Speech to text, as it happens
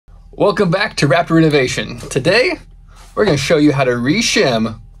Welcome back to Rapid Renovation. Today, we're going to show you how to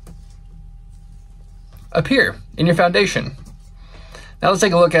reshim a pier in your foundation. Now let's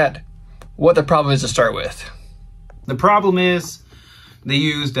take a look at what the problem is to start with. The problem is they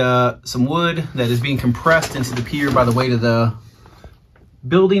used some wood that is being compressed into the pier by the weight of the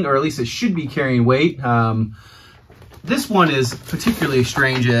building, or at least it should be carrying weight. This one is particularly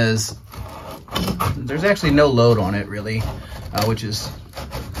strange as there's actually no load on it really, which is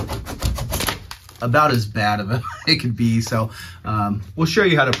about as bad of it could be. So we'll show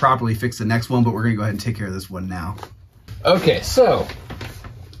you how to properly fix the next one, but we're gonna go ahead and take care of this one now. Okay, so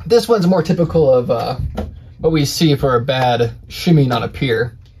this one's more typical of what we see for a bad shimming on a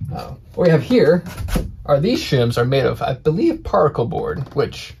pier. What we have here are these shims are made of, I believe, particle board,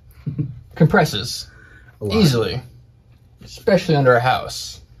 which compresses easily, especially under a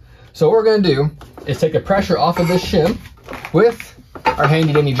house. So what we're gonna do is take the pressure off of this shim with our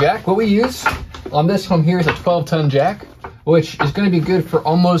handy dandy jack. What we use on this home here is a 12-ton jack, which is gonna be good for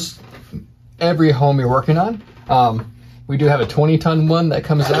almost every home you're working on. We do have a 20-ton one that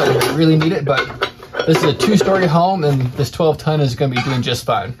comes out when you really need it, but this is a 2-story home and this 12-ton is gonna be doing just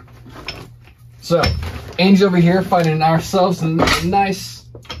fine. So, Angie over here finding ourselves a nice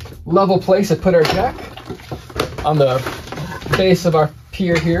level place to put our jack on the base of our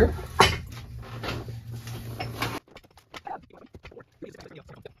pier here.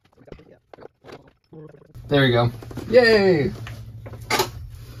 There we go. Yay!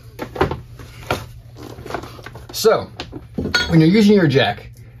 So, when you're using your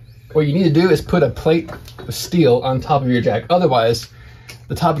jack, what you need to do is put a plate of steel on top of your jack. Otherwise,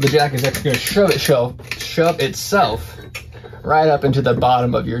 the top of the jack is actually going to shove itself right up into the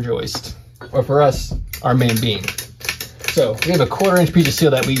bottom of your joist. Or for us, our main beam. So, we have a 1/4-inch piece of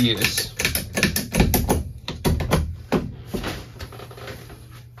steel that we use.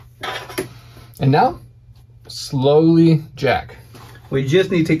 And now, slowly jack. We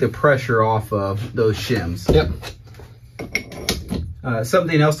just need to take the pressure off of those shims. Yep.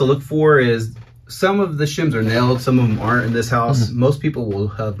 Something else to look for is some of the shims are nailed, some of them aren't in this house. Most people will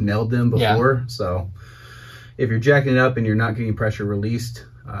have nailed them before. So if you're jacking it up and you're not getting pressure released,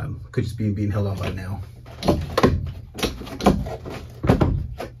 could just be being held on by a nail.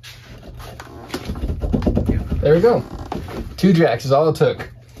 There we go. 2 jacks is all it took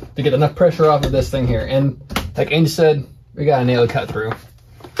to get enough pressure off of this thing here. And like Angie said, we got a nail to cut through.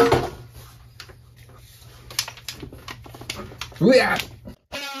 Yeah.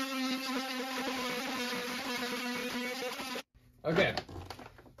 Okay.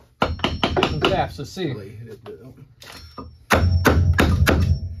 Some taps, let's see.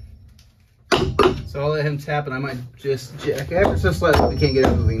 So I'll let him tap and I might just jack ever so slightly. We can't get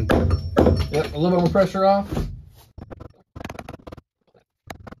it moving. Yep, a little bit more pressure off.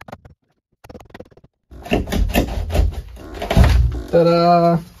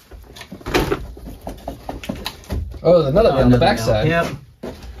 Ta-da! Oh, there's another one on the backside. Yep.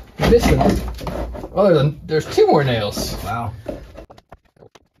 This one. Oh, there's 2 more nails. Wow.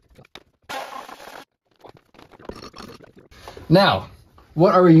 Now,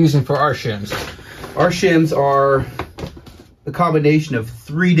 what are we using for our shims? Our shims are a combination of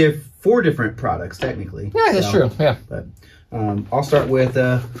 4 different products, technically. Yeah, that's true. Yeah. But I'll start with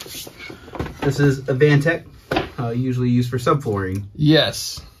this is Advantech, usually used for subflooring.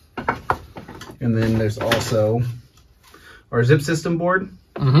 Yes. And then there's also our zip system board.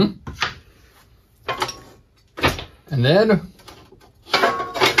 And then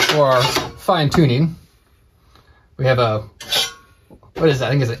for our fine tuning, we have a, what is that?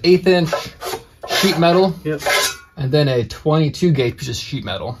 I think it's an 1/8-inch sheet metal. Yep. And then a 22 gauge piece of sheet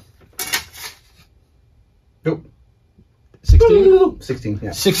metal. Nope. 16? 16,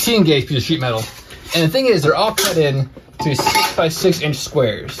 yeah. 16 gauge piece of sheet metal. And the thing is, they're all cut in to 6 by 6 inch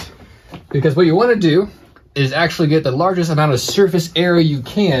squares. Because what you want to do is actually get the largest amount of surface area you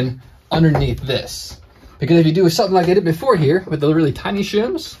can underneath this. Because if you do something like I did before here with the really tiny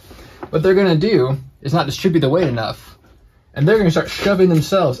shims, what they're going to do is not distribute the weight enough. And they're going to start shoving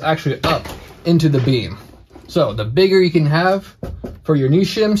themselves actually up into the beam. So the bigger you can have for your new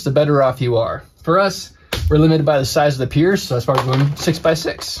shims, the better off you are. For us, we're limited by the size of the piers, so that's why we're going 6 by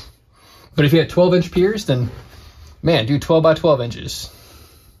 6. But if you had 12-inch piers, then man, do 12 by 12 inches.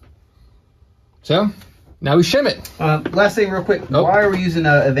 So now we shim it. Last thing real quick, why are we using a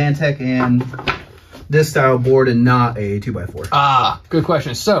Advantech and this style board and not a 2x4? Ah, good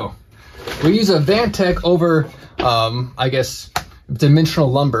question. So we use a Advantech over, I guess, dimensional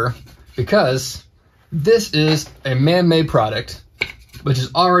lumber because this is a man-made product, which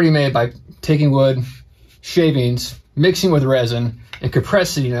is already made by taking wood, shavings, mixing with resin, and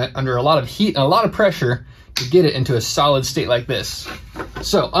compressing it under a lot of heat and a lot of pressure to get it into a solid state like this.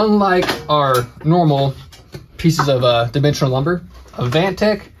 So unlike our normal pieces of dimensional lumber,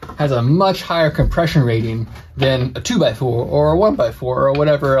 Advantech has a much higher compression rating than a 2x4 or a 1x4 or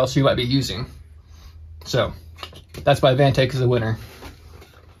whatever else you might be using. So that's why Advantech is a winner.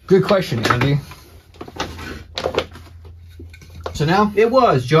 Good question, Andy. So now it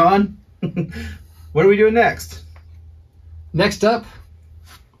was, John. What are we doing next? Next up,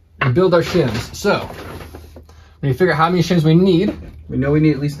 we build our shims. So when you figure out how many shims we need, we know we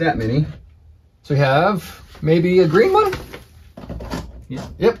need at least that many. So we have maybe a green one. Yeah.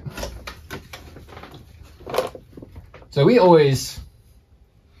 Yep. So we always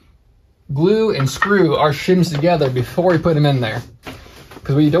glue and screw our shims together before we put them in there.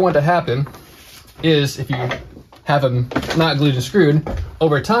 Because what you don't want to happen is if you have them not glued and screwed,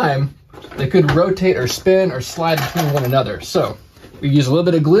 over time, they could rotate or spin or slide between one another. So we use a little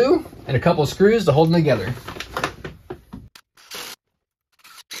bit of glue and a couple of screws to hold them together.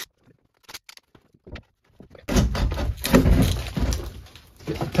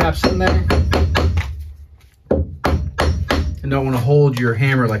 Get the taps in there. And don't want to hold your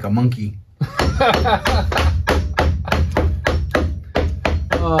hammer like a monkey.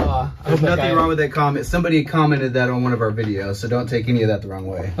 There's nothing wrong with that comment. Somebody commented that on one of our videos, so don't take any of that the wrong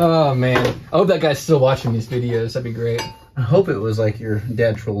way. Oh man, I hope that guy's still watching these videos. That'd be great. I hope it was like your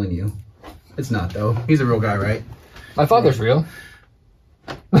dad trolling you. It's not though. He's a real guy, right? My father's real.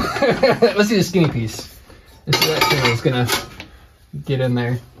 Let's see the skinny piece. Let's see what thing is gonna get in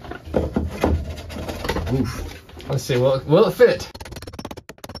there. Oof. Let's see, will it fit?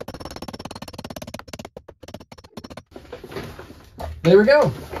 There we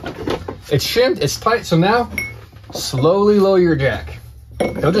go. It's shimmed, it's tight, so now slowly lower your jack.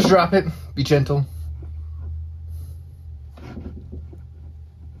 Don't just drop it, be gentle.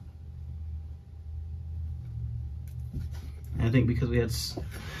 I think because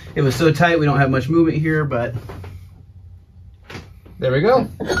it was so tight, we don't have much movement here, but. There we go.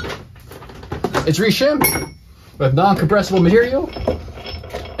 It's reshimmed with non-compressible material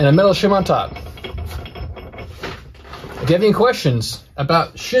and a metal shim on top. If you have any questions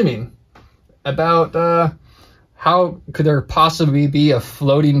about shimming, about how could there possibly be a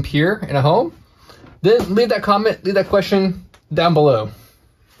floating pier in a home, then leave that comment, leave that question down below.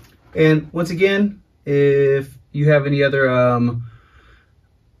 And once again, if you have any other,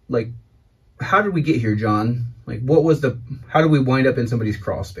 like, how did we get here, John? Like, how did we wind up in somebody's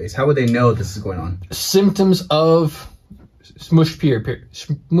crawl space? How would they know this is going on? Symptoms of smushed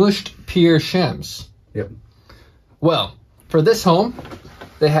pier shims. Yep. Well, for this home,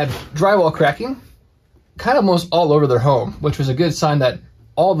 they had drywall cracking kind of almost all over their home, which was a good sign that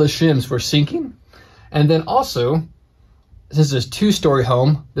all the shims were sinking. And then also, since it's a two-story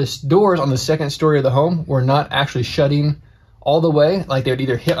home, the doors on the second story of the home were not actually shutting all the way, like they would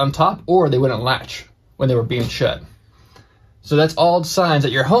either hit on top or they wouldn't latch when they were being shut. So that's all signs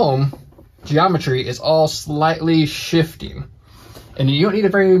that your home geometry is all slightly shifting. And you don't need a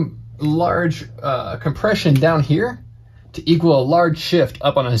very large compression down here to equal a large shift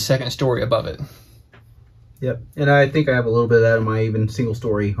up on a second story above it. Yep, and I think I have a little bit of that in my even single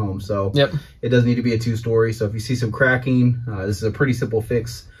story home, so yep. It doesn't need to be a two-story. So if you see some cracking, this is a pretty simple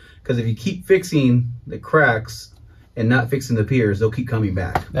fix, because if you keep fixing the cracks and not fixing the piers, they'll keep coming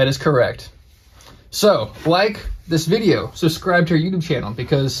back. That is correct. So like this video, subscribe to our YouTube channel,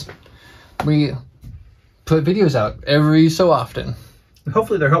 because we put videos out every so often.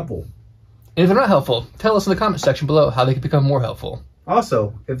 Hopefully they're helpful. And if they're not helpful, tell us in the comment section below how they can become more helpful.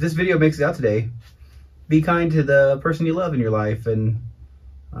 Also, if this video makes it out today, be kind to the person you love in your life, and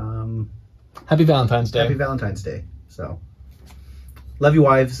happy Valentine's Day. Happy Valentine's Day. So, love you,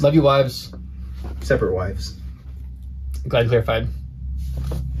 wives. Love you, wives. Separate wives. Glad you clarified.